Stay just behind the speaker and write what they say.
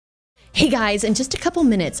Hey guys, in just a couple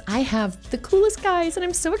minutes, I have the coolest guys, and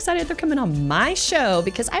I'm so excited they're coming on my show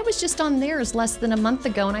because I was just on theirs less than a month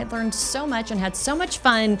ago, and I learned so much and had so much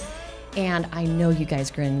fun, and I know you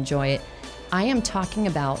guys are going to enjoy it. I am talking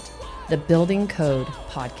about the Building Code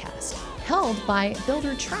podcast, held by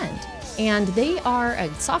Buildertrend, and they are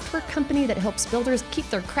a software company that helps builders keep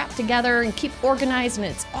their crap together and keep organized, and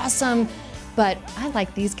it's awesome. But I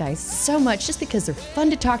like these guys so much just because they're fun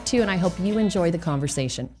to talk to, and I hope you enjoy the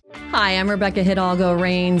conversation. Hi, I'm Rebecca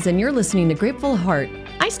Hidalgo-Rains, and you're listening to Grateful Heart.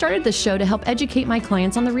 I started this show to help educate my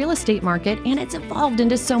clients on the real estate market, and it's evolved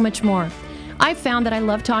into so much more. I've found that I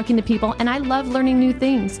love talking to people, and I love learning new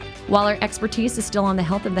things. While our expertise is still on the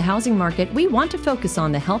health of the housing market, we want to focus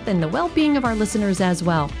on the health and the well-being of our listeners as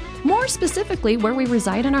well. More specifically, where we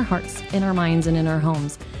reside in our hearts, in our minds, and in our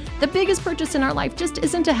homes. The biggest purchase in our life just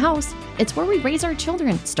isn't a house. It's where we raise our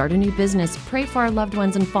children, start a new business, pray for our loved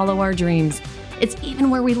ones, and follow our dreams. It's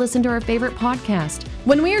even where we listen to our favorite podcast.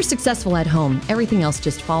 When we are successful at home, everything else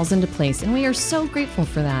just falls into place, and we are so grateful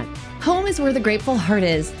for that. Home is where the Grateful Heart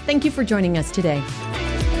is. Thank you for joining us today.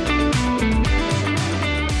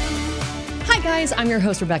 Hi guys, I'm your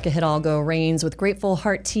host Rebecca Hidalgo-Rains with Grateful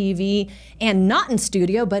Heart TV, and not in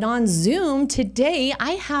studio, but on Zoom. Today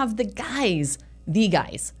I have the guys.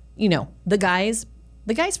 You know, the guys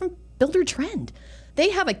from Buildertrend.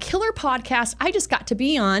 They have a killer podcast I just got to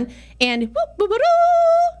be on, and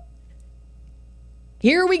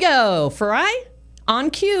here we go. Farai, on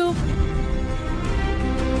cue.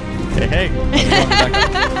 Hey.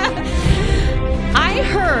 I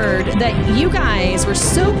heard that you guys were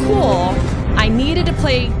so cool, I needed to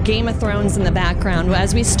play Game of Thrones in the background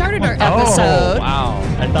as we started our episode. Oh, wow.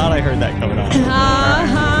 I thought I heard that coming on.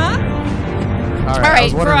 Uh-huh. All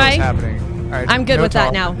right, Farai. What's happening? All right, I'm good with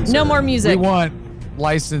that now. No more music. We want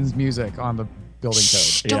licensed music on the building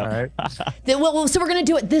code. Don't. All right. Well, so we're gonna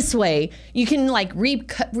do it this way. You can like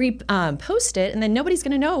post it, and then nobody's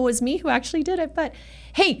gonna know it was me who actually did it. But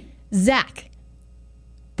hey, Zach,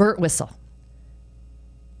 Burt Whistle.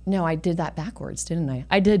 No, I did that backwards, didn't I?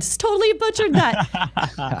 I did totally butchered that.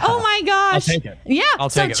 Oh my gosh. I'll take it. Yeah. I'll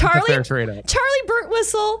take it. Charlie, Charlie, Burt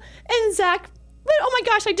Whistle, and Zach. But oh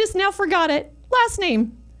my gosh, I just now forgot it. Last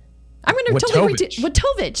name. I'm going to totally redo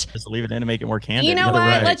Watovich. Just leave it in to make it more candid. You know what?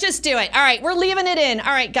 Right. Let's just do it. All right, we're leaving it in.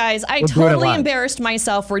 All right, guys, I totally embarrassed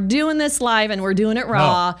myself. We're doing this live and we're doing it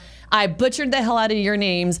raw. No. I butchered the hell out of your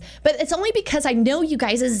names, but it's only because I know you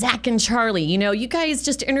guys as Zach and Charlie. You know, you guys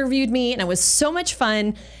just interviewed me and it was so much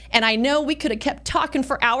fun. And I know we could have kept talking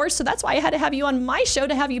for hours, so that's why I had to have you on my show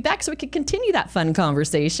to have you back so we could continue that fun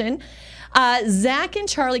conversation. Zach and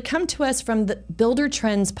Charlie come to us from the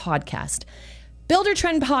Buildertrends podcast.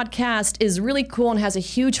 Buildertrend podcast is really cool and has a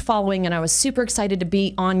huge following, and I was super excited to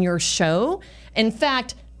be on your show. In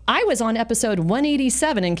fact, I was on episode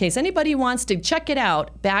 187, in case anybody wants to check it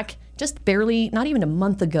out. Back just barely, not even a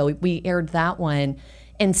month ago, we aired that one.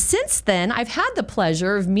 And since then, I've had the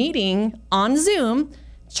pleasure of meeting on Zoom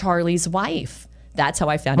Charlie's wife. That's how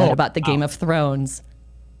I found out about the Game of Thrones.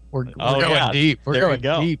 We're going deep. We're going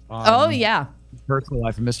deep. Oh, yeah. Personal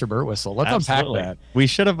life of Mr. Burt Whistle. Let's unpack that. We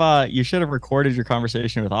should have. You should have recorded your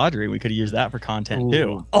conversation with Audrey. We could have used that for content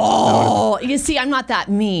too. Oh, you see, I'm not that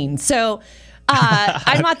mean. So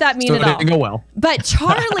I'm not that mean at all. It didn't go well. But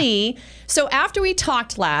Charlie, so after we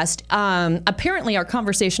talked last, apparently our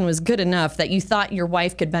conversation was good enough that you thought your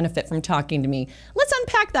wife could benefit from talking to me. Let's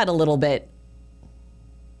unpack that a little bit.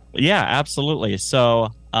 Yeah, absolutely. So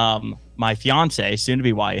my fiance,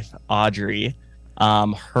 soon-to-be wife, Audrey.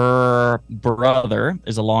 Her brother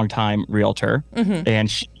is a longtime realtor,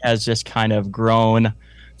 and she has just kind of grown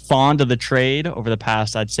fond of the trade over the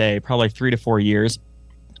past, I'd say, probably 3 to 4 years.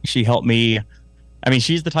 She helped me. I mean,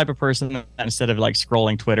 she's the type of person that instead of like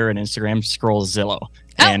scrolling Twitter and Instagram, scrolls Zillow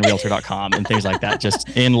and Realtor.com and things like that, just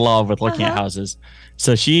in love with looking at houses.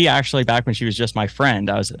 So she actually, back when she was just my friend,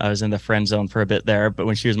 I was in the friend zone for a bit there, but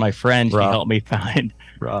when she was my friend, she helped me find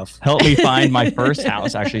my first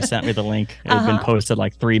house. Actually sent me the link. It had been posted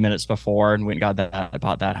like 3 minutes before, and went and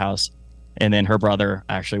bought that house. And then her brother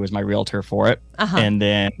actually was my realtor for it, and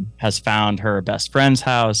then has found her best friend's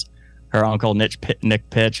house, her uncle Nick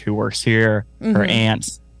Pitch, who works here, her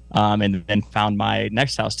aunts, and then found my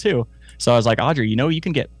next house too. So I was like, Audrey, you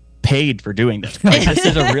can get paid for doing this. Like, this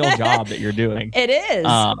is a real job that you're doing. It is.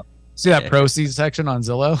 See that proceeds section on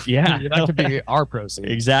Zillow? Yeah. That could be our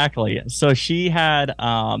proceeds. Exactly. So she had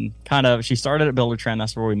she started at Buildertrend.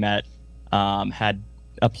 That's where we met. Had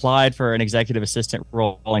applied for an executive assistant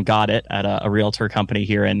role and got it at a realtor company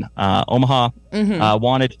here in Omaha.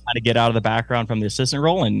 Wanted to kind of get out of the background from the assistant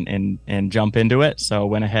role and jump into it. So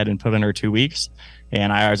went ahead and put in her 2 weeks.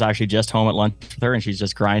 And I was actually just home at lunch with her, and she's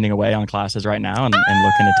just grinding away on classes right now and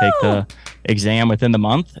looking to take the exam within the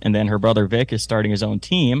month. And then her brother Vic is starting his own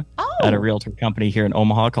team at a realtor company here in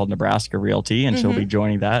Omaha called Nebraska Realty, and she'll be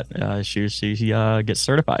joining that as she gets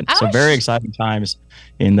certified. So very exciting times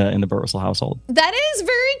in the Burt Whistle household. That is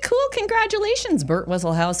very cool. Congratulations, Burt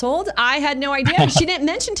Whistle household. I had no idea. She didn't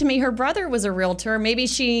mention to me her brother was a realtor. Maybe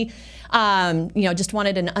she just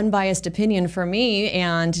wanted an unbiased opinion from me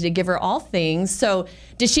and to give her all things. So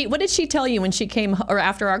what did she tell you when she came, or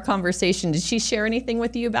after our conversation? Did she share anything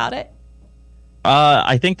with you about it?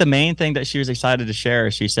 I think the main thing that she was excited to share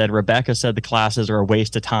is she said, Rebecca said the classes are a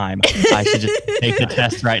waste of time. I should just take the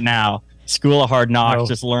test right now. School of hard knocks,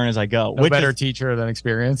 just learn as I go. No better teacher than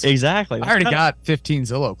experience. Exactly. I already got 15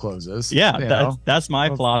 Zillow closes. Yeah, that's my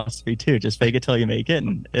philosophy too. Just fake it till you make it,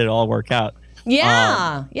 and it'll all work out.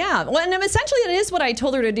 Yeah. Well, and essentially it is what I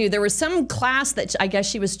told her to do. There was some class that I guess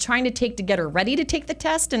she was trying to take to get her ready to take the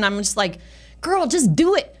test, and I'm just like, girl, just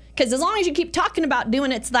do it. Because as long as you keep talking about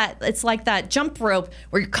doing it, it's like that jump rope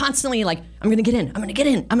where you're constantly like, I'm going to get in, I'm going to get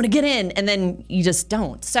in, I'm going to get in, and then you just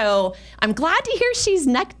don't. So I'm glad to hear she's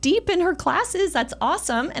neck deep in her classes. That's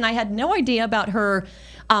awesome. And I had no idea about her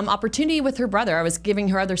opportunity with her brother. I was giving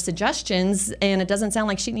her other suggestions, and it doesn't sound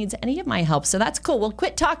like she needs any of my help. So that's cool. We'll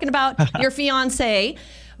quit talking about your fiance.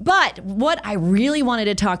 But what I really wanted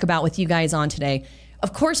to talk about with you guys on today,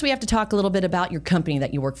 of course, we have to talk a little bit about your company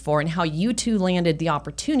that you work for and how you two landed the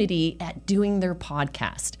opportunity at doing their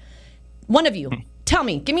podcast. One of you, tell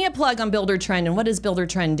me, give me a plug on Buildertrend, and what does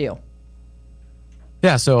Buildertrend do?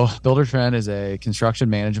 Yeah, so Buildertrend is a construction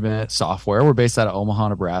management software. We're based out of Omaha,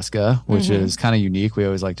 Nebraska, which is kind of unique. We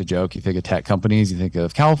always like to joke. You think of tech companies, you think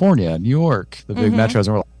of California, New York, the big metros,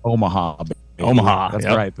 and we're like, Omaha. Baby. Omaha. That's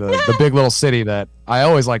right. The big little city that I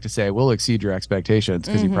always like to say will exceed your expectations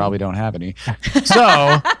because you probably don't have any.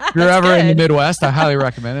 So if you're ever in the Midwest, I highly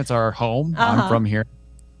recommend it. It's our home. I'm from here.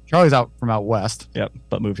 Charlie's from out west. Yep,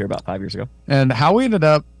 but moved here about 5 years ago. And how we ended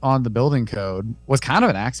up on the building code was kind of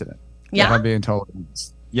an accident. Yeah. If I'm being totally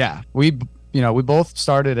honest. Yeah. We both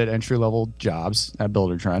started at entry-level jobs at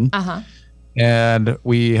Buildertrend. And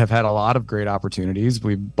we have had a lot of great opportunities.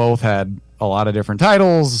 We both had a lot of different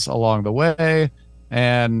titles along the way.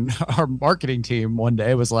 And our marketing team one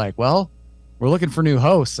day was like, well, we're looking for new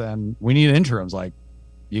hosts and we need interims. Like,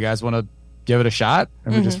 you guys want to give it a shot?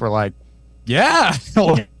 And we just were like, yeah.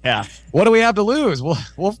 Yeah. What do we have to lose?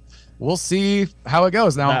 We'll see how it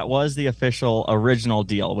goes. Now, that was the official original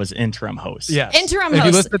deal, was interim host. Yes. Interim if host.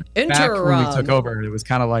 You listened back when we took over, it was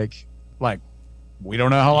kind of like we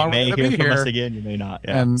don't know how long we're going to be here. Us again, you may not.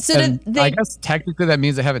 Yeah. And I guess technically that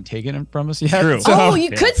means they haven't taken it from us yet. True. So,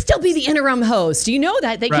 you could still be the interim host. You know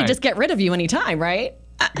that. They could just get rid of you anytime, right?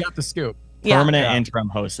 You got the scoop. Permanent interim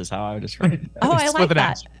host is how I would describe it. Oh, I like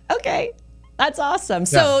that. Okay. That's awesome.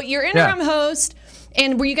 So you're interim host.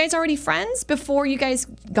 And were you guys already friends before you guys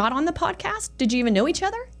got on the podcast? Did you even know each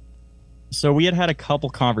other? So we had a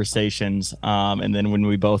couple conversations. And then when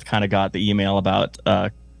we both kind of got the email about,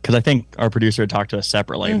 because I think our producer had talked to us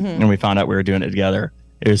separately and we found out we were doing it together.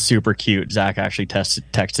 It was super cute. Zach actually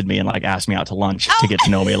texted me and asked me out to lunch to get to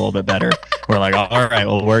know me a little bit better. We're like, all right,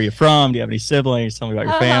 well, where are you from? Do you have any siblings? Tell me about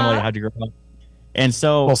your family. How'd you grow up? And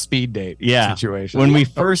so, speed date situation. When we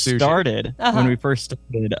first started,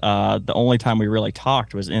 the only time we really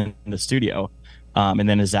talked was in the studio. And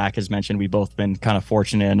then, as Zach has mentioned, we've both been kind of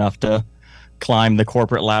fortunate enough to climb the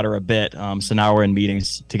corporate ladder a bit. So now we're in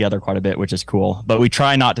meetings together quite a bit, which is cool. But we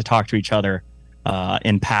try not to talk to each other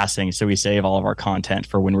in passing, so we save all of our content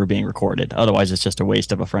for when we're being recorded. Otherwise, it's just a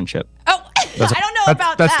waste of a friendship. Oh, I don't know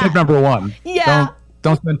about that. That's tip number one. Yeah.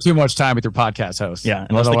 Don't spend too much time with your podcast host. Yeah,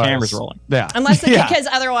 unless the camera's rolling. Yeah. Because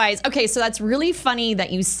otherwise, okay, so that's really funny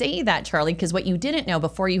that you say that, Charlie, because what you didn't know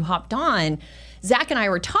before you hopped on, Zach and I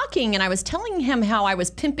were talking, and I was telling him how I was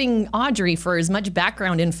pimping Audrey for as much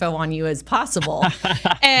background info on you as possible.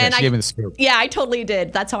 And she gave me the scoop. Yeah, I totally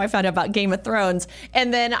did. That's how I found out about Game of Thrones.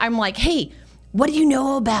 And then I'm like, hey, what do you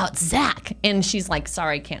know about Zach? And she's like,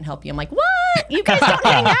 sorry, I can't help you. I'm like, what? You guys don't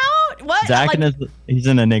hang out? What? Zach, he's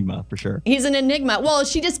an enigma for sure. He's an enigma. Well,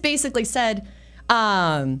 she just basically said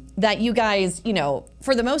that you guys,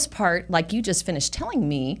 for the most part, like you just finished telling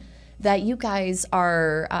me, that you guys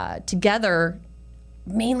are together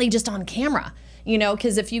mainly just on camera,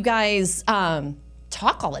 because if you guys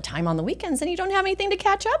talk all the time on the weekends, then you don't have anything to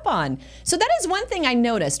catch up on. So that is one thing I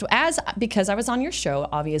noticed because I was on your show.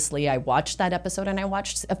 Obviously, I watched that episode and I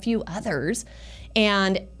watched a few others.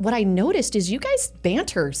 And what I noticed is you guys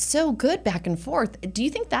banter so good back and forth. Do you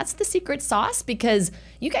think that's the secret sauce? Because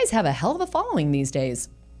you guys have a hell of a following these days.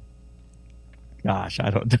 Gosh, I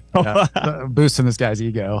don't know. Yeah, boosting this guy's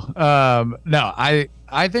ego. No,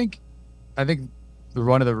 I think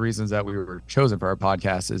one of the reasons that we were chosen for our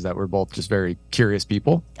podcast is that we're both just very curious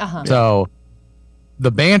people. So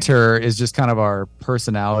the banter is just kind of our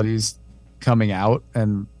personalities coming out,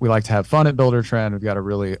 and we like to have fun at Buildertrend. We've got a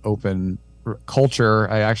really open culture.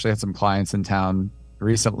 I actually had some clients in town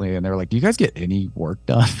recently, and they were like, "Do you guys get any work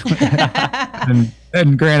done?"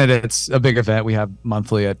 and granted, it's a big event we have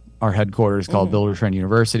monthly at our headquarters called Buildertrend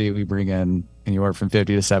University. We bring in anywhere from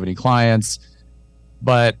 50 to 70 clients,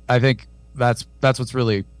 but I think that's what's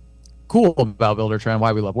really cool about Buildertrend.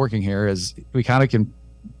 Why we love working here is we kind of can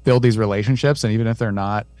build these relationships, and even if they're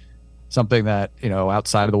not something that, you know,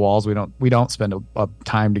 outside of the walls, we don't spend a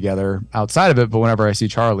time together outside of it. But whenever I see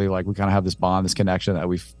Charlie, like, we kind of have this bond, this connection that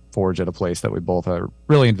we forge at a place that we both are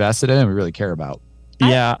really invested in and we really care about.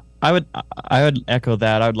 Yeah, I would echo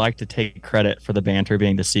that. I would like to take credit for the banter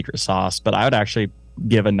being the secret sauce, but I would actually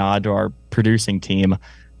give a nod to our producing team.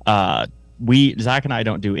 Zach and I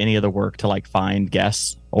don't do any of the work to like find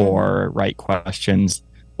guests or write questions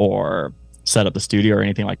or set up the studio or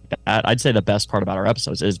anything like that. I'd say the best part about our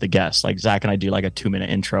episodes is the guests. Like, Zach and I do like a 2-minute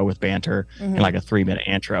intro with banter and like a 3-minute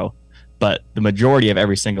intro, but the majority of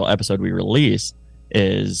every single episode we release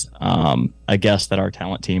is a guest that our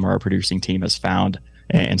talent team or our producing team has found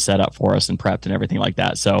and set up for us and prepped and everything like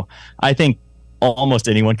that. So I think almost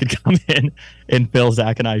anyone could come in and fill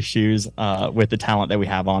Zach and I's shoes with the talent that we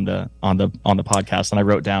have on the podcast. And I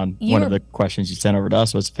wrote down one of the questions you sent over to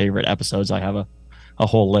us was favorite episodes. I have a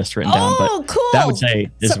whole list written down, but cool. That would say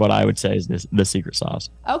is what I would say is the secret sauce.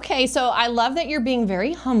 Okay, so I love that you're being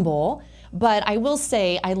very humble, but I will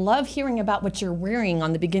say I love hearing about what you're wearing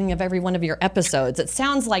on the beginning of every one of your episodes. It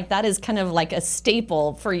sounds like that is kind of like a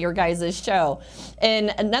staple for your guys' show.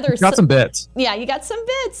 And another, got some bits. Yeah, you got some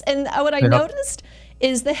bits. And what I noticed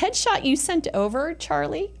is the headshot you sent over,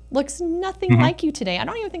 Charlie, looks nothing like you today. I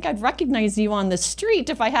don't even think I'd recognize you on the street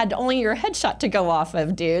if I had only your headshot to go off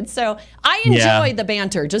of, dude. So I enjoy the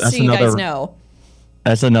banter, just so you guys know.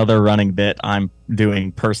 That's another running bit I'm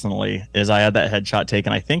doing personally, is I had that headshot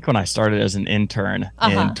taken, I think, when I started as an intern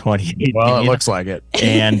in 2018. Well, it looks like it.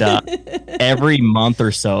 And every month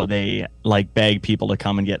or so, they like beg people to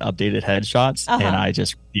come and get updated headshots, and I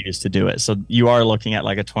just refuse to do it. So you are looking at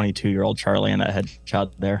like a 22-year-old Charlie in that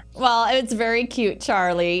headshot there. Well, it's very cute,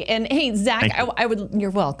 Charlie. And hey, Zach, you're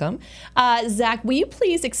welcome. Zach, will you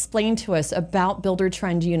please explain to us about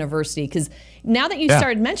Buildertrend University? Because now that you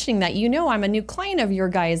started mentioning that, you know I'm a new client of your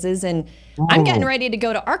guys's, and I'm getting ready to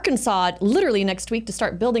go to Arkansas literally next week to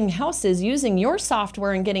start building houses using your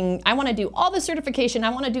software and I want to do all the certification. I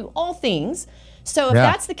want to do all things. So if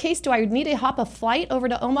that's the case, do I need to hop a flight over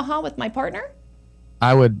to Omaha with my partner?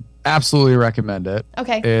 I would absolutely recommend it.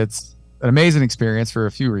 Okay. It's an amazing experience for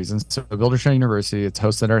a few reasons. So Buildertrend University, it's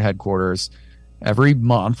hosted at our headquarters every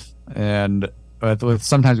month. And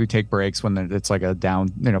sometimes we take breaks when it's like a down,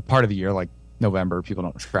 part of the year, like November, people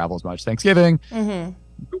don't travel as much. Thanksgiving.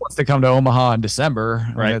 Who wants to come to Omaha in December?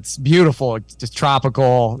 Right. It's beautiful. It's just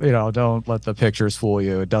tropical. Don't let the pictures fool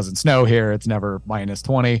you. It doesn't snow here. It's never minus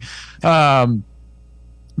 20.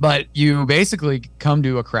 But you basically come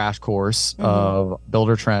to a crash course of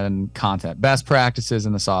Buildertrend content, best practices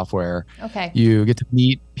in the software. Okay. You get to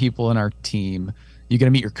meet people in our team. You get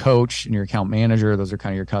to meet your coach and your account manager. Those are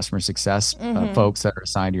kind of your customer success folks that are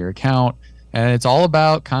assigned to your account. And it's all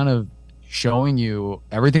about kind of showing you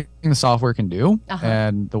everything the software can do.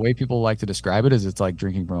 And the way people like to describe it is it's like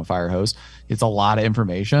drinking from a fire hose. It's a lot of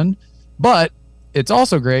information, but it's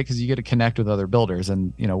also great because you get to connect with other builders.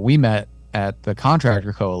 And, we met at the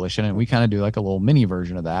Contractor Coalition, and we kind of do like a little mini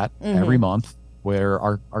version of that every month, where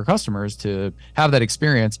our customers to have that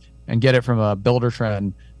experience and get it from a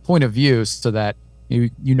Buildertrend point of view, so that you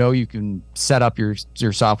can set up your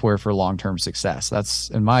software for long-term success. That's,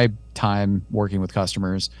 in my time working with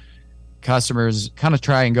customers kind of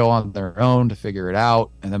try and go on their own to figure it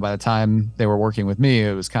out, and then by the time they were working with me,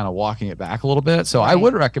 it was kind of walking it back a little bit. So I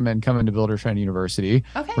would recommend coming to Buildertrend University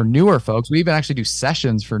for newer folks. We even actually do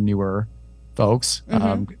sessions for newer folks,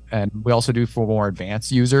 and we also do for more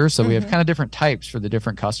advanced users. So we have kind of different types for the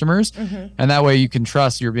different customers, and that way you can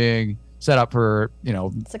trust you're being set up for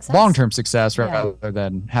long-term success rather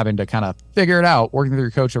than having to kind of figure it out working with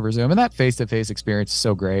your coach over Zoom. And that face-to-face experience is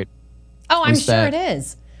so great. Oh, I'm sure it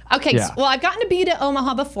is. Okay, well, I've gotten to be to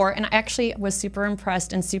Omaha before, and I actually was super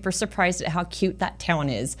impressed and super surprised at how cute that town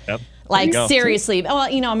is. Yep. Like, seriously. Well,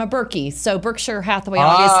 I'm a Berkey, so Berkshire Hathaway,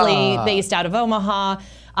 obviously, based out of Omaha.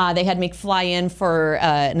 They had me fly in for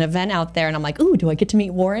an event out there, and I'm like, ooh, do I get to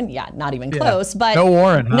meet Warren? Yeah, not even close. But no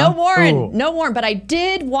Warren, huh? No Warren. But I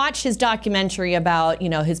did watch his documentary about,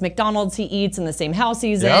 his McDonald's he eats in the same house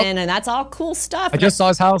he's in, and that's all cool stuff. I just saw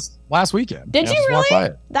his house last weekend. Did you really?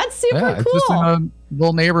 That's super cool. It's just in a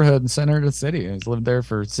little neighborhood in the center of the city. He's lived there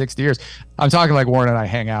for 60 years. I'm talking like Warren and I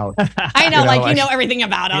hang out. I know, you know everything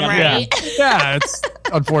about him, right? Yeah, it's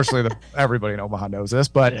unfortunately everybody in Omaha knows this,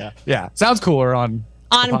 but sounds cooler on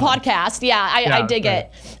podcast. Yeah, I dig it.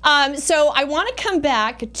 So I want to come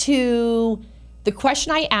back to the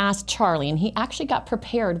question I asked Charlie, and he actually got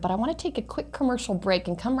prepared, but I want to take a quick commercial break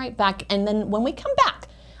and come right back. And then when we come back,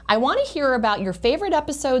 I want to hear about your favorite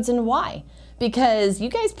episodes and why, because you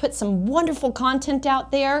guys put some wonderful content out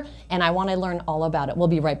there, and I want to learn all about it. We'll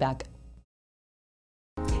be right back.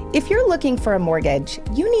 If you're looking for a mortgage,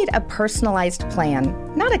 you need a personalized plan,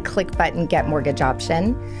 not a click button get mortgage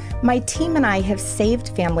option. My team and I have saved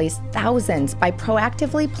families thousands by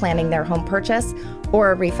proactively planning their home purchase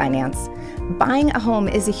or a refinance. Buying a home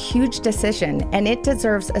is a huge decision, and it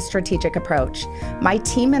deserves a strategic approach. My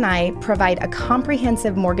team and I provide a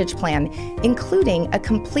comprehensive mortgage plan, including a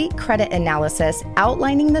complete credit analysis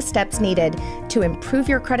outlining the steps needed to improve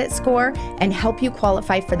your credit score and help you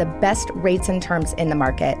qualify for the best rates and terms in the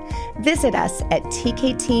market. Visit us at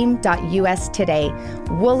tkteam.us today.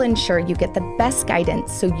 We'll ensure you get the best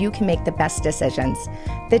guidance so you can make the best decisions.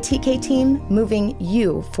 The TK Team, moving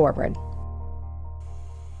you forward.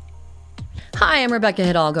 Hi, I'm Rebecca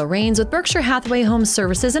Hidalgo-Rains with Berkshire Hathaway Home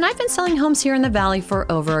Services, and I've been selling homes here in the Valley for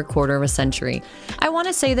over a quarter of a century. I want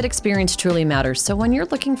to say that experience truly matters, so when you're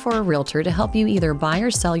looking for a realtor to help you either buy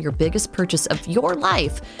or sell your biggest purchase of your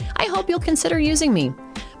life, I hope you'll consider using me.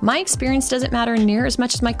 My experience doesn't matter near as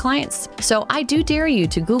much as my clients, so I do dare you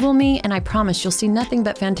to Google me, and I promise you'll see nothing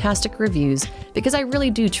but fantastic reviews, because I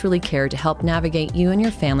really do truly care to help navigate you and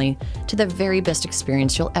your family to the very best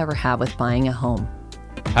experience you'll ever have with buying a home.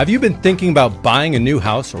 Have you been thinking about buying a new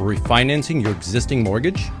house or refinancing your existing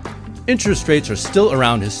mortgage? Interest rates are still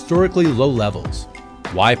around historically low levels.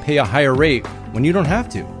 Why pay a higher rate when you don't have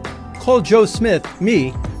to? Call Joe Smith,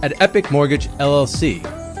 me, at Epic Mortgage LLC,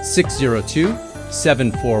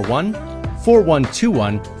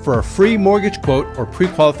 602-741-4121 for a free mortgage quote or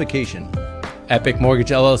pre-qualification. Epic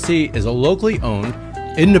Mortgage LLC is a locally owned,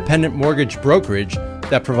 independent mortgage brokerage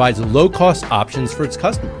that provides low-cost options for its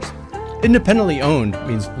customers. Independently owned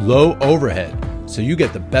means low overhead, so you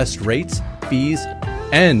get the best rates, fees,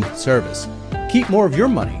 and service. Keep more of your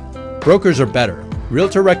money. Brokers are better.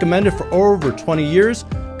 Realtor recommended for over 20 years?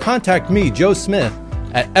 Contact me, Joe Smith,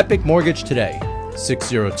 at Epic Mortgage today,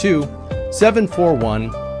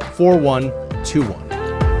 602-741-4121.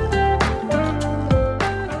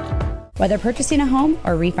 Whether purchasing a home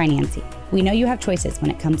or refinancing, we know you have choices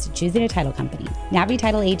when it comes to choosing a title company. Navi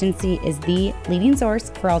Title Agency is the leading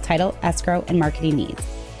source for all title, escrow, and marketing needs.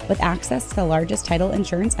 With access to the largest title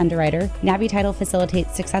insurance underwriter, Navi Title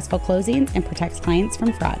facilitates successful closings and protects clients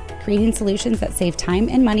from fraud. Creating solutions that save time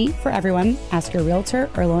and money for everyone, ask your realtor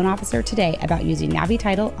or loan officer today about using Navi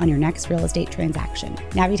Title on your next real estate transaction.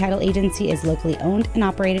 Navi Title Agency is locally owned and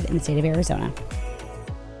operated in the state of Arizona.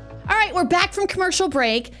 All right, we're back from commercial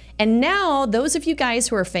break, and now those of you guys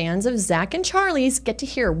who are fans of Zach and Charlie's get to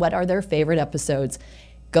hear what are their favorite episodes.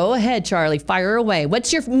 Go ahead, Charlie, fire away.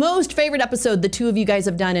 What's your most favorite episode the two of you guys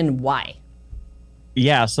have done, and why?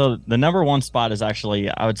 Yeah, so the number one spot is actually,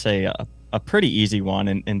 I would say, a pretty easy one,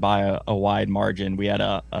 and by a wide margin. We had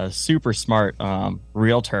a super smart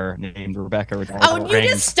realtor named Rebecca. Oh, you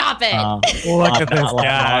just stop it. Look at this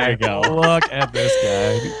guy. Look at this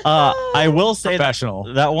guy. I will say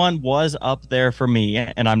that one was up there for me,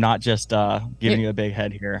 and I'm not just giving you a big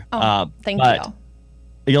head here. Thank you.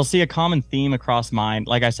 You'll see a common theme across mine.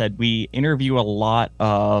 Like I said, we interview a lot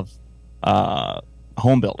of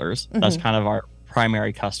home builders. Mm-hmm. That's kind of our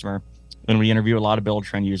primary customer. And we interview a lot of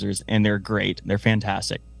Buildertrend users, and they're great. They're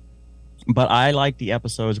fantastic. But I like the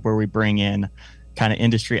episodes where we bring in kind of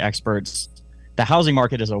industry experts. The housing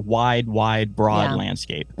market is a wide, broad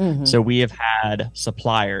landscape. Mm-hmm. So we have had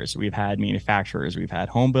suppliers, we've had manufacturers, we've had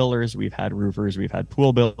home builders, we've had roofers, we've had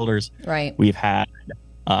pool builders. Right. We've had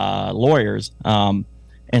lawyers. And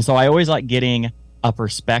so I always like getting a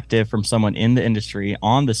perspective from someone in the industry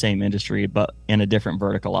on the same industry, but in a different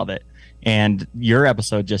vertical of it. And your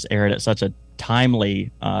episode just aired at such a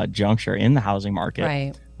timely juncture in the housing market,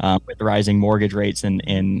 right? With the rising mortgage rates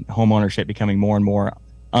and home ownership becoming more and more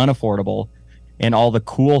unaffordable, and all the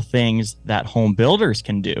cool things that home builders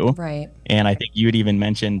can do. Right. And I think you had even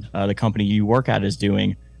mentioned the company you work at is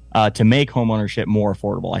doing to make home ownership more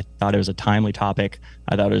affordable. I thought it was a timely topic.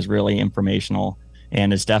 I thought it was really informational.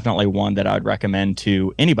 and it's definitely one that I would recommend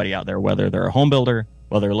to anybody out there, whether they're a home builder,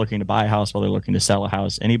 whether they're looking to buy a house, whether they're looking to sell a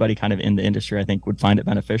house. Anybody kind of in the industry, I think, would find it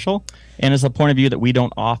beneficial. And it's a point of view that we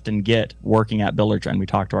don't often get working at Buildertrend. We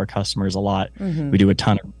talk to our customers a lot. We do a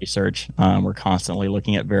ton of research. We're constantly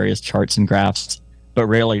looking at various charts and graphs, but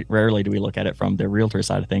rarely do we look at it from the realtor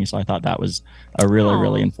side of things. So I thought that was a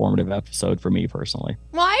really informative episode for me personally.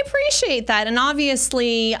 Well, I appreciate that. And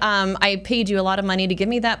obviously, I paid you a lot of money to give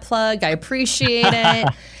me that plug. I appreciate it.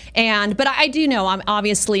 But I do know,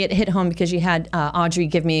 obviously it hit home because you had Audrey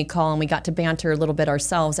give me a call and we got to banter a little bit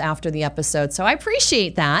ourselves after the episode. So I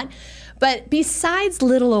appreciate that. But besides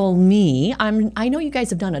little old me, I know you guys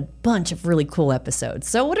have done a bunch of really cool episodes.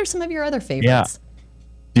 So what are some of your other favorites? Yeah.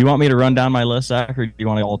 Do you want me to run down my list, Zach, or do you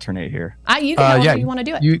want to alternate here? You can however you want to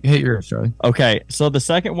do it. You hit yours, Charlie. Okay, so the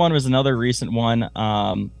second one was another recent one.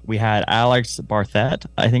 We had Alex Barthet,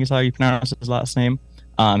 I think is how you pronounce his last name.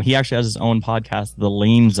 He actually has his own podcast, The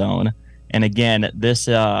Lean Zone. And again, this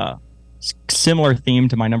similar theme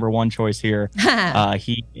to my number one choice here.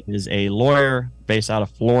 He is a lawyer based out of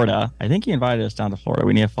Florida. I think he invited us down to Florida.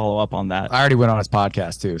 We need to follow up on that. I already went on his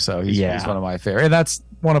podcast too, so he's one of my favorite. And that's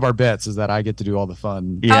one of our bits, is that I get to do all the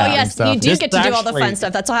fun. Yeah. Oh yes, you do get to do all the fun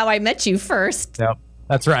stuff. That's how I met you first. Yep.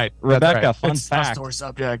 That's right. Rebecca, fun it's fact. A sore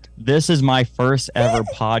subject. This is my first ever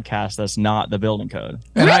podcast that's not the building code.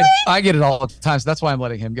 And I get it all the time, so that's why I'm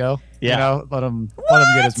letting him go. Yeah. You know, let him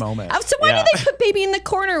get his moment. So why do they put baby in the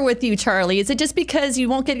corner with you, Charlie? Is it just because you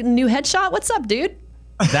won't get a new headshot? What's up, dude?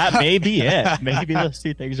 That may be it. Maybe those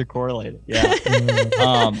two things are correlated.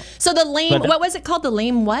 Yeah. So the lame, what was it called? The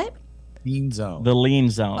lame what? Lean Zone. The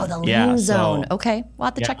Lean Zone. Oh, the Lean Zone. Okay. We'll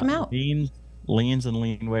have to check them out. Liens and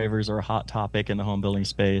lien waivers are a hot topic in the home building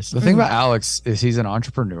space. The thing about Alex is he's an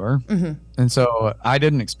entrepreneur. And so I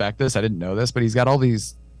didn't expect this. I didn't know this, but he's got all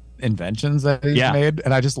these inventions that he's made.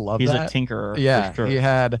 And I just love that. He's a tinkerer. Yeah. For sure. He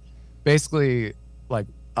had basically like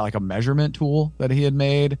a measurement tool that he had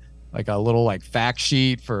made, like a little like fact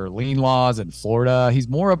sheet for lien laws in Florida. He's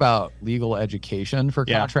more about legal education for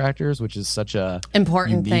contractors, which is such a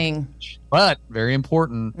important thing, but very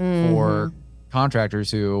important for contractors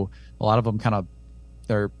who a lot of them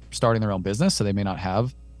they're starting their own business, so they may not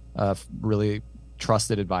have really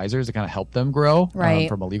trusted advisors to kind of help them grow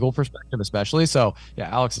from a legal perspective, especially. So yeah,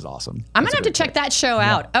 Alex is awesome. I'm gonna have to check that show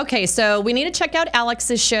out. Okay, so we need to check out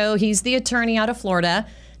Alex's show. He's the attorney out of Florida.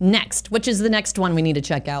 Next, which is the next one we need to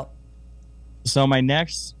check out? So my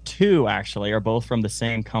next two actually are both from the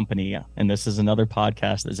same company, and this is another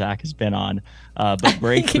podcast that Zach has been on. But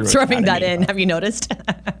Breakthrough keeps rubbing that in. Have you noticed?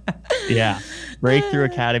 Yeah, Breakthrough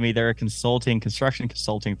Academy. They're a construction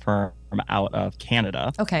consulting firm out of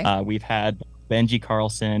Canada. Okay. We've had Benji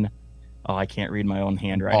Carlson. Oh, I can't read my own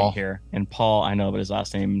handwriting here. And Paul, I know, but his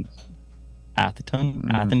last name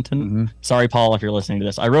Atherton. Sorry, Paul, if you're listening to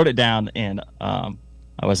this. I wrote it down and I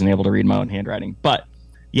wasn't able to read my own handwriting, but.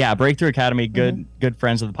 Yeah, Breakthrough Academy, good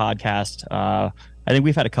friends of the podcast. I think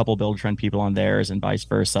we've had a couple Buildertrend people on theirs and vice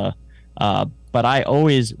versa. But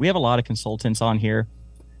we have a lot of consultants on here,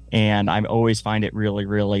 and I always find it really,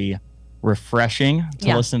 really refreshing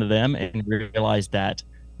to listen to them and realize that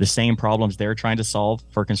the same problems they're trying to solve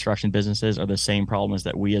for construction businesses are the same problems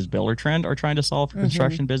that we as Buildertrend are trying to solve for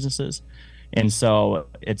construction businesses. And so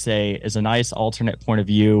it's a nice alternate point of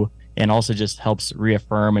view, and also just helps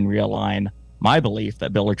reaffirm and realign my belief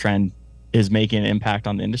that Buildertrend is making an impact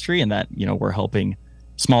on the industry, and that, we're helping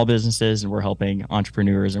small businesses and we're helping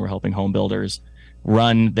entrepreneurs and we're helping home builders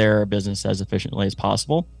run their business as efficiently as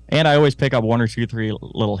possible. And I always pick up one or two, three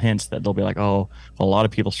little hints that they'll be like, oh, well, a lot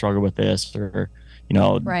of people struggle with this, or,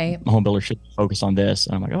 home builders should focus on this.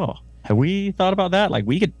 And I'm like, oh, have we thought about that? Like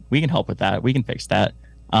we can help with that. We can fix that.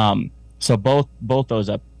 So both those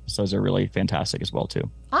episodes are really fantastic as well too.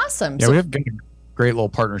 Awesome. Yeah, we have great little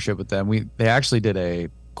partnership with them. They actually did a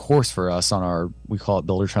course for us on we call it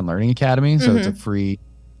Buildertrend Learning Academy. So it's a free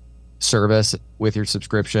service with your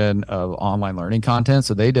subscription of online learning content.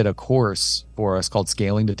 So they did a course for us called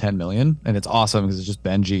Scaling to 10 Million. And it's awesome because it's just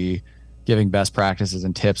Benji giving best practices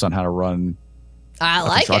and tips on how to run I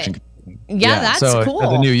like it. Yeah, that's so cool.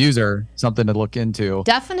 As a new user, something to look into.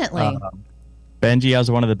 Definitely. Benji has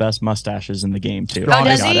one of the best mustaches in the game too. Oh,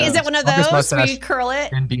 does he? Is it one of those where you curl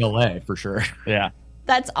it? In BLA for sure. Yeah.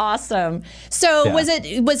 That's awesome. So was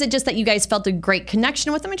it just that you guys felt a great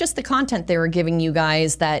connection with them, or just the content they were giving you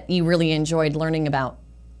guys that you really enjoyed learning about?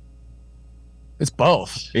 It's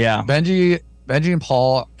both. Yeah. Benji and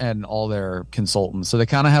Paul and all their consultants. So they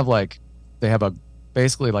kind of have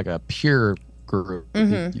basically like a peer group.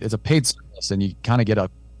 It's a paid service, and you kind of get a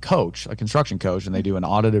construction coach, and they do an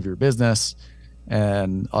audit of your business.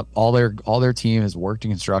 And all their team has worked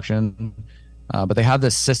in construction. but they have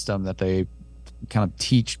this system that they kind of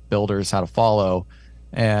teach builders how to follow.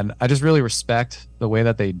 And I just really respect the way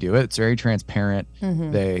that they do it. It's very transparent.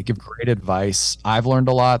 They give great advice. I've learned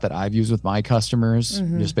a lot that I've used with my customers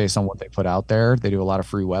just based on what they put out there. They do a lot of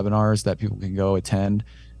free webinars that people can go attend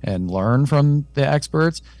and learn from the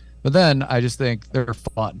experts. But then I just think they're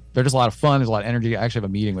fun. They're just a lot of fun. There's a lot of energy. I actually have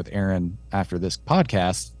a meeting with Aaron after this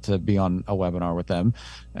podcast to be on a webinar with them.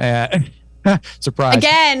 Surprise.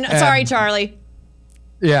 Again, sorry, Charlie.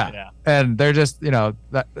 Yeah. And they're just,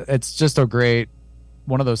 it's just a great,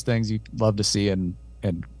 one of those things you love to see in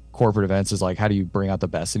corporate events is like, how do you bring out the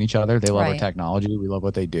best in each other? They love our technology. We love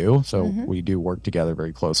what they do. So we do work together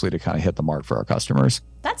very closely to kind of hit the mark for our customers.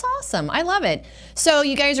 That's awesome. I love it. So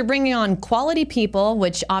you guys are bringing on quality people,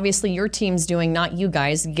 which obviously your team's doing, not you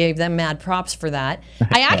guys. Gave them mad props for that.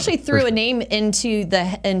 I actually threw a name into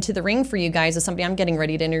the ring for you guys as somebody I'm getting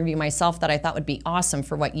ready to interview myself that I thought would be awesome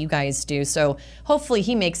for what you guys do. So hopefully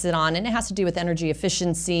he makes it on, and it has to do with energy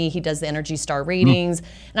efficiency. He does the Energy Star ratings,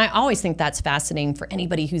 and I always think that's fascinating for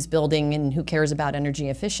anybody who's building and who cares about energy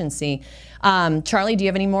efficiency. Charlie, do you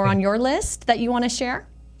have any more on your list that you want to share?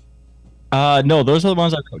 No, those are the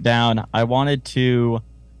ones I wrote down.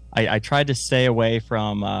 I tried to stay away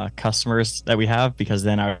from customers that we have, because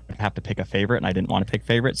then I would have to pick a favorite, and I didn't want to pick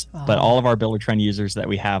favorites. But all of our Buildertrend users that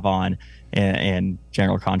we have on, and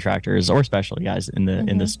general contractors or specialty guys in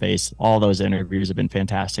the space, all those interviews have been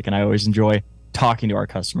fantastic, and I always enjoy talking to our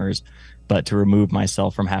customers. But to remove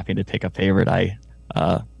myself from having to pick a favorite, I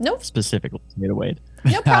specifically stayed away.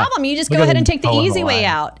 No problem. You just go ahead and take the easy way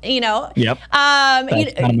out, Yep.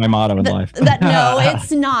 That's kind of my motto in life. No,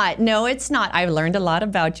 it's not. No, it's not. I've learned a lot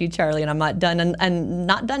about you, Charlie, and I'm not done and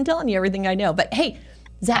not done telling you everything I know. But hey,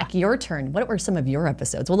 Zach, your turn. What were some of your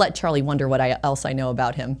episodes? We'll let Charlie wonder what else I know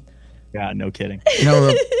about him. Yeah, no kidding.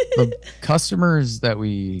 The customers that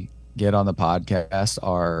we get on the podcast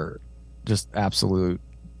are just absolute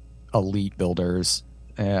elite builders,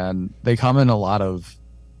 and they come in a lot of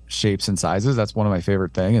shapes and sizes. That's one of my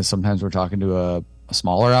favorite things, is sometimes we're talking to a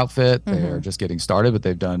smaller outfit. They're just getting started, but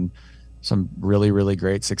they've done some really, really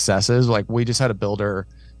great successes. Like, we just had a builder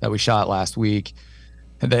that we shot last week.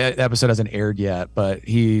 The episode hasn't aired yet, but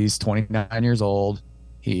he's 29 years old.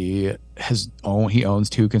 He owns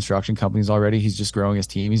 2 construction companies already. He's just growing his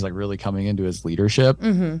team. He's like really coming into his leadership.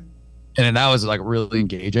 And that was like really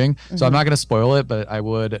engaging. So I'm not going to spoil it, but I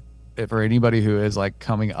would, for anybody who is like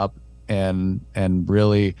coming up and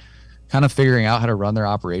really kind of figuring out how to run their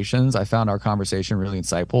operations, I found our conversation really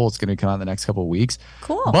insightful. It's going to come out in the next couple of weeks.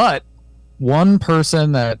 Cool. But one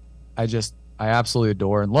person that I absolutely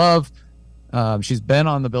adore and love, she's been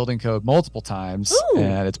on the Building Code multiple times. Ooh.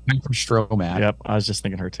 And it's Piper Stromack. Yep, I was just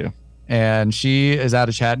thinking her too. And she is out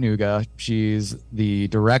of Chattanooga. She's the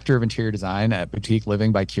director of interior design at Boutique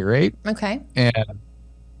Living by Curate. Okay. And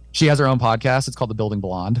she has her own podcast. It's called The Building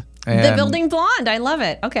Blonde. The Building Blonde. I love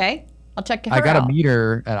it. Okay. I'll check her out. I got to meet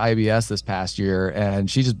her at IBS this past year,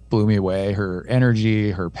 and she just blew me away. Her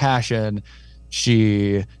energy, her passion.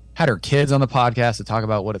 She had her kids on the podcast to talk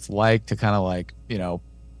about what it's like to kind of like,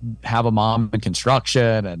 have a mom in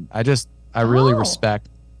construction. And I really respect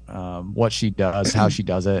what she does, how she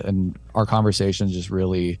does it. And our conversations just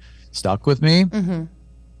really stuck with me.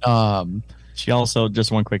 She also,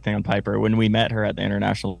 just one quick thing on Piper, when we met her at the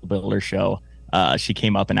International Builder Show, she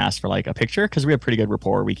came up and asked for like a picture, because we have pretty good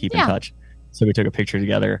rapport. We keep in touch. So we took a picture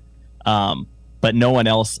together. But no one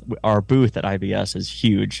else, our booth at IBS is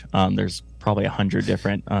huge. There's probably 100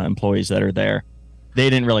 different employees that are there. They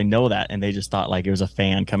didn't really know that, and they just thought like it was a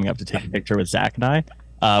fan coming up to take a picture with Zach and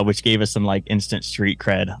I, which gave us some like instant street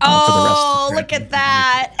cred for the rest of the look at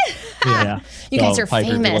that. Yeah. You guys are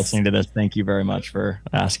Piper, famous. if you're listening to this, thank you very much for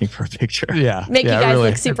asking for a picture. Yeah. Make you guys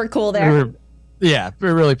look super cool there. It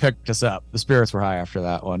really picked us up. The spirits were high after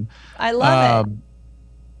that one. I love it.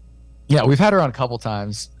 Yeah, we've had her on a couple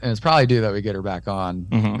times, and it's probably due that we get her back on,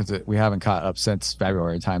 because we haven't caught up since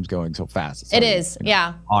February. Time's going so fast. It is,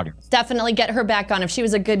 August. Definitely get her back on. If she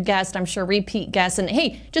was a good guest, I'm sure repeat guest. And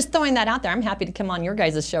hey, just throwing that out there, I'm happy to come on your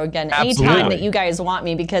guys' show again anytime that you guys want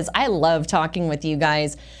me, because I love talking with you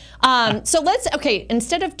guys. So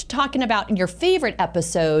instead of talking about your favorite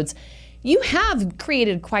episodes, you have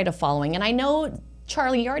created quite a following. And I know,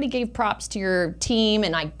 Charlie, you already gave props to your team,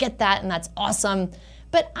 and I get that, and that's awesome.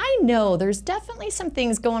 But I know there's definitely some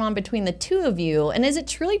things going on between the two of you. And is it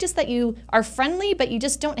truly just that you are friendly, but you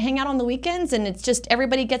just don't hang out on the weekends, and it's just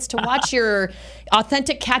everybody gets to watch your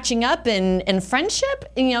authentic catching up and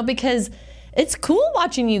friendship? Because it's cool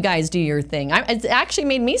watching you guys do your thing. It's actually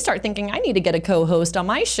made me start thinking I need to get a co-host on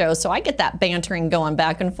my show so I get that bantering going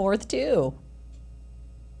back and forth too.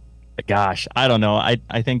 Gosh, I don't know.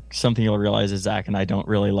 I think something you'll realize is Zach and I don't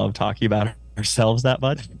really love talking about ourselves that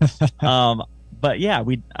much. But yeah,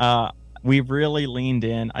 we've really leaned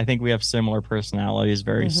in. I think we have similar personalities,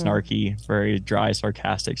 very snarky, very dry,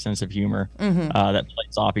 sarcastic sense of humor that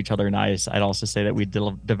plays off each other nice. I'd also say that we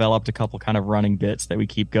developed a couple kind of running bits that we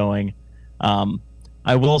keep going.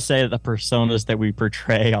 I will say that the personas that we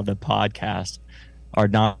portray on the podcast are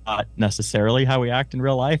not necessarily how we act in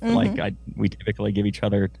real life. We typically give each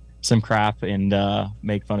other some crap and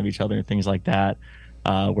make fun of each other and things like that.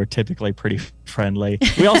 We're typically pretty friendly.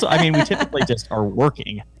 We also, we typically just are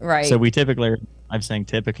working. Right. So I'm saying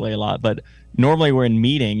typically a lot, but normally we're in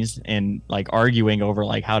meetings and like arguing over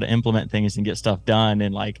like how to implement things and get stuff done.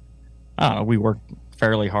 And like, I don't know, we work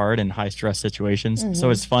fairly hard in high stress situations. So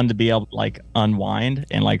it's fun to be able to like unwind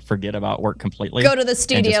and like forget about work completely. Go to the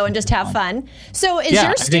studio and just have fun. So is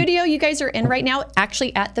your studio you guys are in right now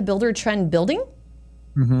actually at the Buildertrend building?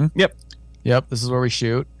 Yep. This is where we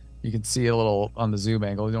shoot. You can see a little on the zoom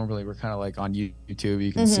angle. We're kind of like on YouTube.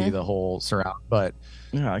 You can see the whole surround, but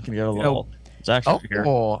yeah, I can get a little. Zach's here.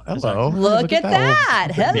 Oh, hello. Look at that.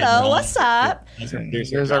 Hello. What's up?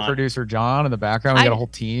 Here's our producer, John, in the background. We got a whole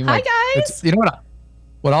team. Hi, guys. You know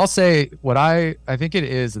what I'll say, I think it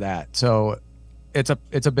is that. So it's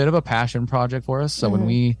a bit of a passion project for us. So when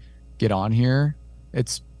we get on here,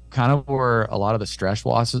 it's kind of where a lot of the stress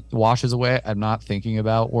washes away. I'm not thinking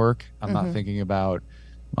about work. I'm not thinking about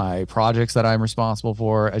my projects that I'm responsible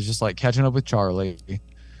for. It's just like catching up with Charlie,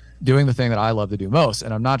 doing the thing that I love to do most.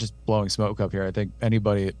 And I'm not just blowing smoke up here. I think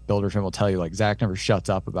anybody at Buildertrend will tell you, like, Zach never shuts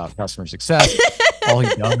up about customer success. All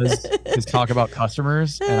he does is talk about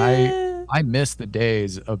customers. And I miss the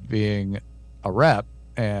days of being a rep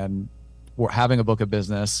and we're having a book of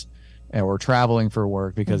business and we're traveling for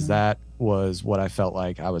work, because that was what I felt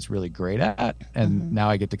like I was really great at. And now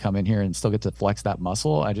I get to come in here and still get to flex that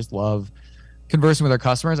muscle. I just love conversing with our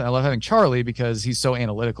customers. And I love having Charlie because he's so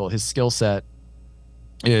analytical. His skill set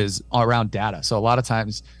is around data. So a lot of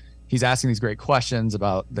times he's asking these great questions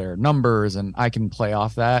about their numbers and I can play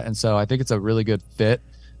off that. And so I think it's a really good fit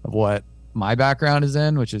of what my background is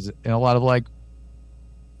in, which is in a lot of like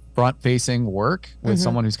front facing work with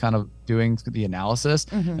someone who's kind of doing the analysis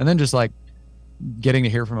and then just like getting to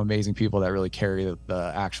hear from amazing people that really carry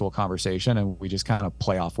the actual conversation. And we just kind of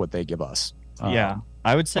play off what they give us.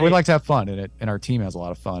 I would say we like to have fun in it, and our team has a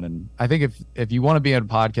lot of fun. And I think if you want to be in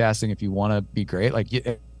podcasting, if you want to be great, like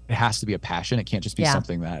it has to be a passion. It can't just be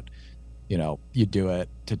something that, you do it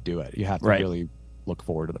to do it. You have to really look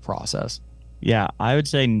forward to the process. Yeah, I would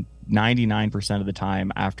say 99% of the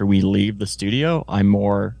time after we leave the studio, I'm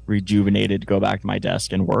more rejuvenated to go back to my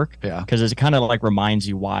desk and work. Yeah, because it kind of like reminds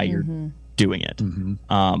you why you're doing it.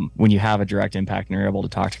 When you have a direct impact and you're able to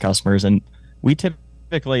talk to customers, and we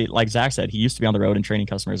typically, like Zach said, he used to be on the road and training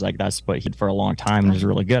customers. Like that's what he did for a long time and was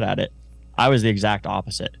really good at it. I was the exact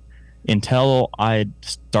opposite until I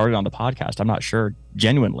started on the podcast. I'm not sure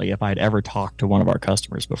genuinely if I'd ever talked to one of our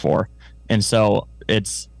customers before. And so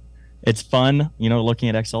it's fun, looking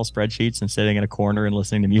at Excel spreadsheets and sitting in a corner and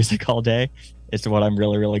listening to music all day. It's what I'm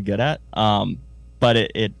really, really good at.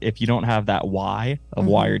 But if you don't have that why of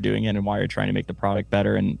why you're doing it and why you're trying to make the product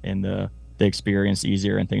better and the experience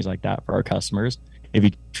easier and things like that for our customers, if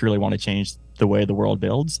you truly want to change the way the world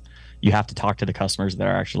builds, you have to talk to the customers that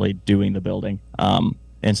are actually doing the building.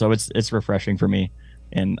 And so it's refreshing for me.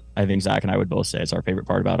 And I think Zach and I would both say it's our favorite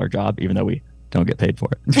part about our job, even though we don't get paid for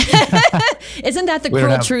it. Isn't that the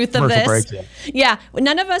cruel truth of this? Yeah,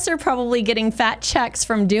 none of us are probably getting fat checks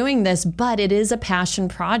from doing this, but it is a passion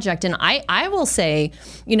project. And I will say,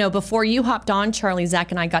 before you hopped on, Charlie,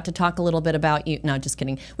 Zach and I got to talk a little bit about you. No, just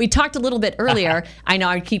kidding. We talked a little bit earlier. I know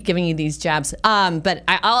I keep giving you these jabs, but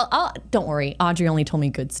I'll don't worry. Audrey only told me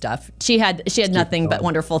good stuff. She had nothing but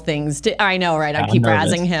wonderful things. I know, right? I keep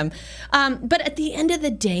razzing him. But at the end of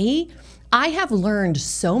the day, I have learned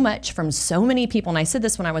so much from so many people, and I said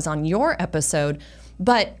this when I was on your episode,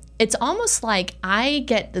 but it's almost like I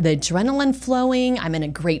get the adrenaline flowing. I'm in a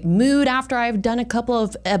great mood after I've done a couple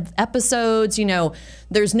of episodes.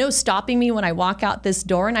 There's no stopping me when I walk out this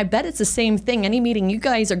door, and I bet it's the same thing. Any meeting you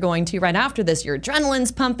guys are going to right after this, your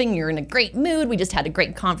adrenaline's pumping, you're in a great mood. We just had a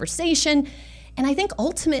great conversation. And I think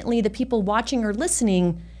ultimately the people watching or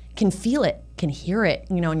listening can feel it, can hear it,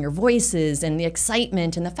 in your voices and the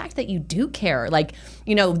excitement and the fact that you do care. Like,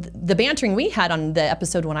 the bantering we had on the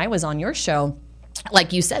episode when I was on your show,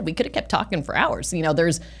 like you said, we could have kept talking for hours.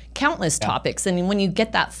 There's countless topics. And when you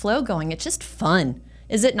get that flow going, it's just fun.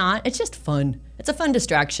 Is it not? It's just fun. It's a fun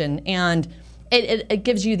distraction. And it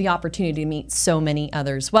gives you the opportunity to meet so many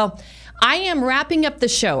others. Well, I am wrapping up the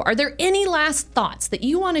show. Are there any last thoughts that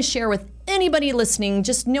you want to share with anybody listening,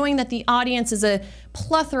 just knowing that the audience is a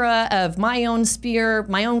plethora of my own sphere,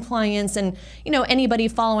 my own clients, and, anybody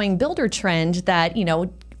following Buildertrend that,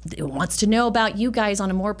 wants to know about you guys on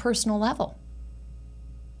a more personal level?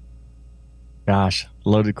 Gosh,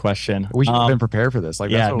 loaded question. We should have been prepared for this.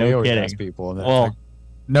 Like, that's what we always ask people. Well,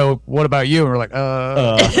 no, what about you? And we're like,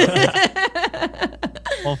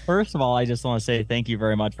 Well, first of all, I just want to say thank you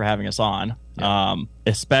very much for having us on.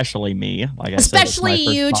 Especially me. Like I said, especially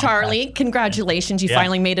you, Charlie. Congratulations. You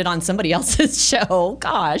finally made it on somebody else's show.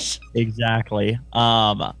 Gosh. Exactly.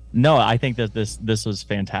 No, I think that this was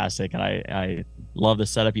fantastic. And I love the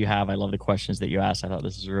setup you have. I love the questions that you asked. I thought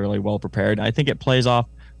this is really well prepared. I think it plays off,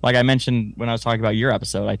 like I mentioned when I was talking about your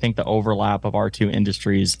episode, I think the overlap of our two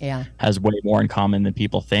industries has way more in common than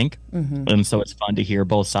people think. Mm-hmm. And so it's fun to hear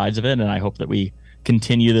both sides of it. And I hope that we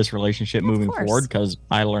continue this relationship moving forward, because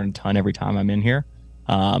I learn a ton every time I'm in here.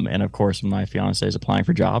 And of course, when my fiance is applying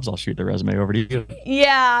for jobs, I'll shoot the resume over to you.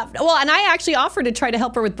 Yeah. Well, and I actually offered to try to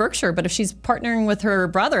help her with Berkshire, but if she's partnering with her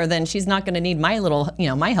brother, then she's not going to need my little,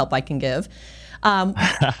 my help I can give.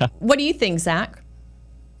 What do you think, Zach?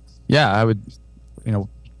 Yeah, I would,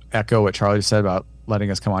 echo what Charlie said about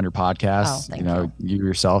letting us come on your podcast. You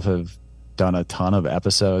yourself have done a ton of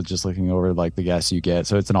episodes, just looking over like the guests you get.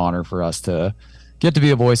 So it's an honor for us to get to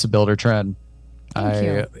be a voice of Buildertrend.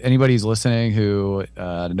 Anybody who's listening who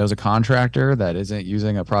knows a contractor that isn't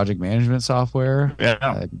using a project management software,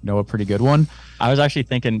 know a pretty good one. I was actually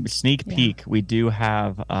thinking, sneak peek, we do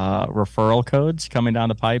have referral codes coming down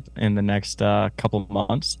the pipe in the next couple of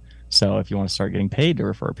months. So if you want to start getting paid to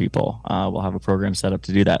refer people, we'll have a program set up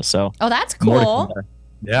to do that. So that's cool.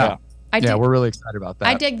 Yeah. We're really excited about that.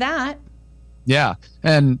 I dig that. Yeah.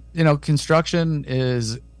 And, construction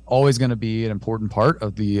is always going to be an important part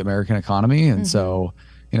of the American economy. And so,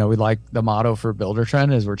 we like the motto for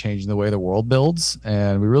Buildertrend is we're changing the way the world builds.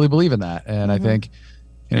 And we really believe in that. And I think,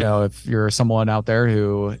 if you're someone out there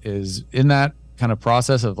who is in that kind of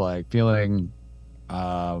process of like feeling,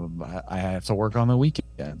 I have to work on the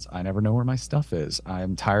weekends, I never know where my stuff is,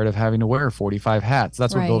 I'm tired of having to wear 45 hats.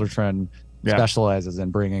 That's what Buildertrend specializes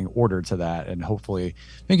in, bringing order to that and hopefully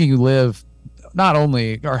making you live not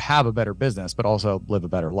only or have a better business, but also live a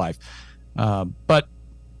better life. But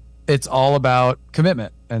it's all about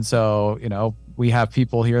commitment. And so, we have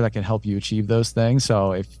people here that can help you achieve those things.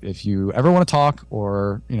 So if you ever want to talk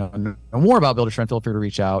or, know more about Buildertrend, feel free to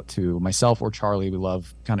reach out to myself or Charlie. We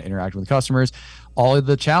love kind of interacting with customers. All of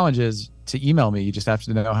the challenges to email me, you just have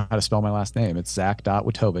to know how to spell my last name. It's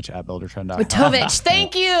zach.witovich@buildertrend.com. Witovich.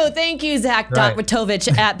 Thank you,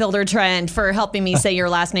 Zach.Witovich at Buildertrend for helping me say your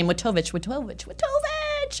last name. Witovich.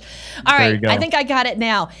 All right, I think I got it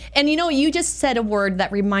now. And you just said a word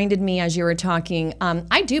that reminded me as you were talking.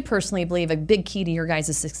 I do personally believe a big key to your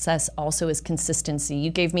guys' success also is consistency. You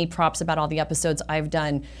gave me props about all the episodes I've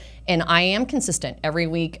done. And I am consistent every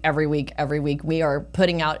week. We are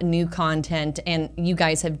putting out new content, and you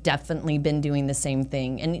guys have definitely been doing the same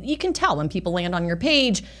thing. And you can tell when people land on your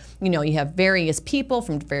page, you have various people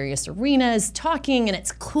from various arenas talking, and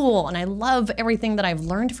it's cool. And I love everything that I've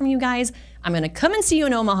learned from you guys. I'm going to come and see you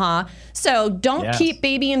in Omaha. So don't keep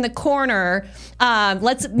baby in the corner.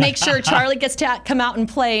 Let's make sure Charlie gets to come out and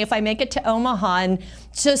play if I make it to Omaha. And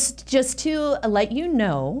just to let you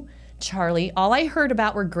know, Charlie, all I heard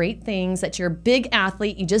about were great things, that you're a big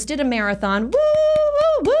athlete. You just did a marathon. Woo,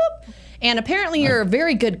 woo, woo. And apparently you're a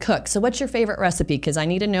very good cook. So what's your favorite recipe? Because I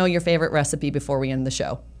need to know your favorite recipe before we end the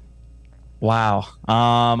show. Wow.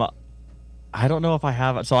 I don't know if I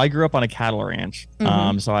have it. So I grew up on a cattle ranch.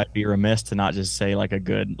 So I'd be remiss to not just say like a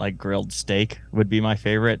good grilled steak would be my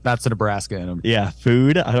favorite. That's a Nebraska.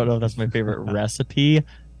 Food. I don't know if that's my favorite recipe.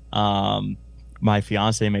 My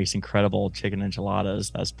fiance makes incredible chicken enchiladas.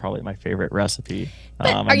 That's probably my favorite recipe.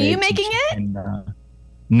 But are you making it?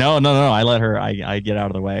 No. I let her. I get out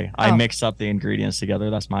of the way. I mix up the ingredients together.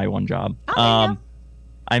 That's my one job.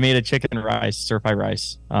 I made a chicken rice, stir-fry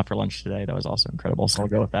rice for lunch today. That was also incredible. So I'll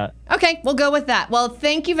go with that. Okay, we'll go with that. Well,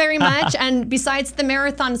 thank you very much. And besides the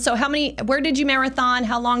marathon, so where did you marathon?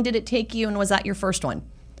 How long did it take you? And was that your first one?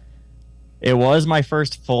 It was my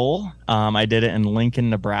first full. I did it in Lincoln,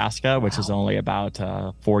 Nebraska, which is only about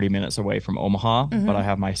 40 minutes away from Omaha. But I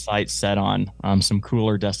have my sights set on some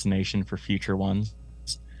cooler destination for future ones.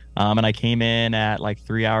 And I came in at like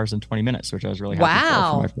 3 hours and 20 minutes, which I was really happy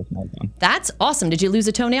for my first marathon. That's awesome. Did you lose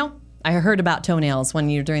a toenail? I heard about toenails when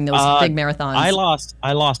you're doing those big marathons. I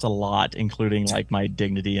lost a lot, including like my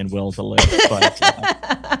dignity and will to live.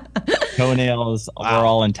 But toenails were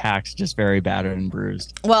all intact, just very battered and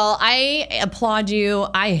bruised. Well, I applaud you.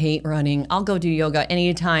 I hate running. I'll go do yoga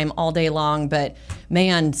anytime, all day long. But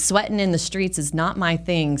man, sweating in the streets is not my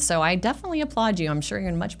thing. So I definitely applaud you. I'm sure you're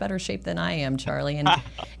in much better shape than I am, Charlie. And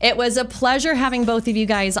it was a pleasure having both of you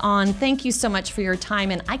guys on. Thank you so much for your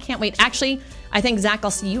time. And I can't wait. Actually, I think, Zach,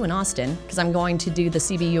 I'll see you in Austin because I'm going to do the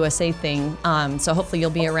CBUSA thing. So hopefully you'll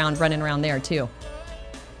be around, running around there too.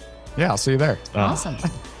 Yeah, I'll see you there. Awesome.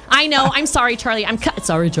 I know. I'm sorry, Charlie.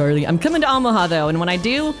 Sorry, Charlie. I'm coming to Omaha, though. And when I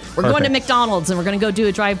do, we're going to McDonald's and we're going to go do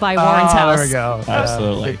a drive-by Warren's house. There we go.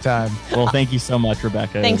 Absolutely. Big time. Well, thank you so much,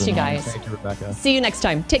 Rebecca. Thanks, you guys. Thank you, Rebecca. See you next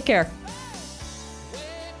time. Take care.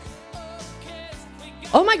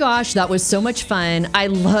 Oh my gosh, that was so much fun. I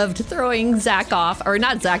loved throwing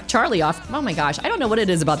Charlie off. Oh my gosh, I don't know what it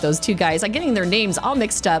is about those two guys. I'm getting their names all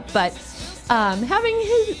mixed up, but having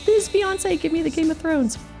his fiance give me the Game of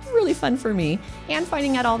Thrones, really fun for me, and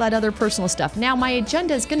finding out all that other personal stuff. Now my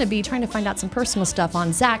agenda is going to be trying to find out some personal stuff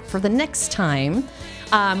on Zach for the next time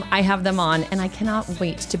I have them on, and I cannot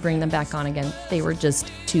wait to bring them back on again. They were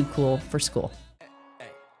just too cool for school.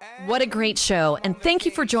 What a great show, and thank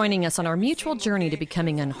you for joining us on our mutual journey to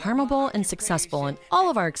becoming unharmable and successful in all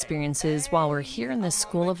of our experiences while we're here in this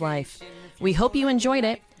school of life. We hope you enjoyed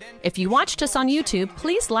it. If you watched us on YouTube,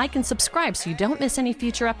 please like and subscribe so you don't miss any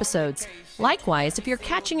future episodes. Likewise, if you're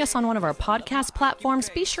catching us on one of our podcast platforms,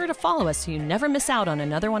 be sure to follow us so you never miss out on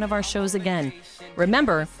another one of our shows again.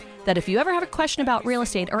 Remember that if you ever have a question about real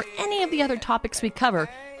estate or any of the other topics we cover,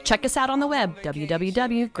 check us out on the web,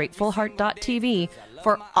 www.gratefulheart.tv,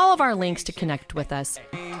 for all of our links to connect with us.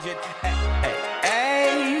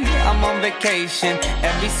 I'm on vacation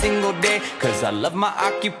every single day, 'cause I love my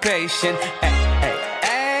occupation.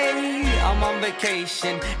 I'm on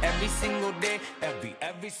vacation every single day,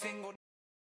 every single day.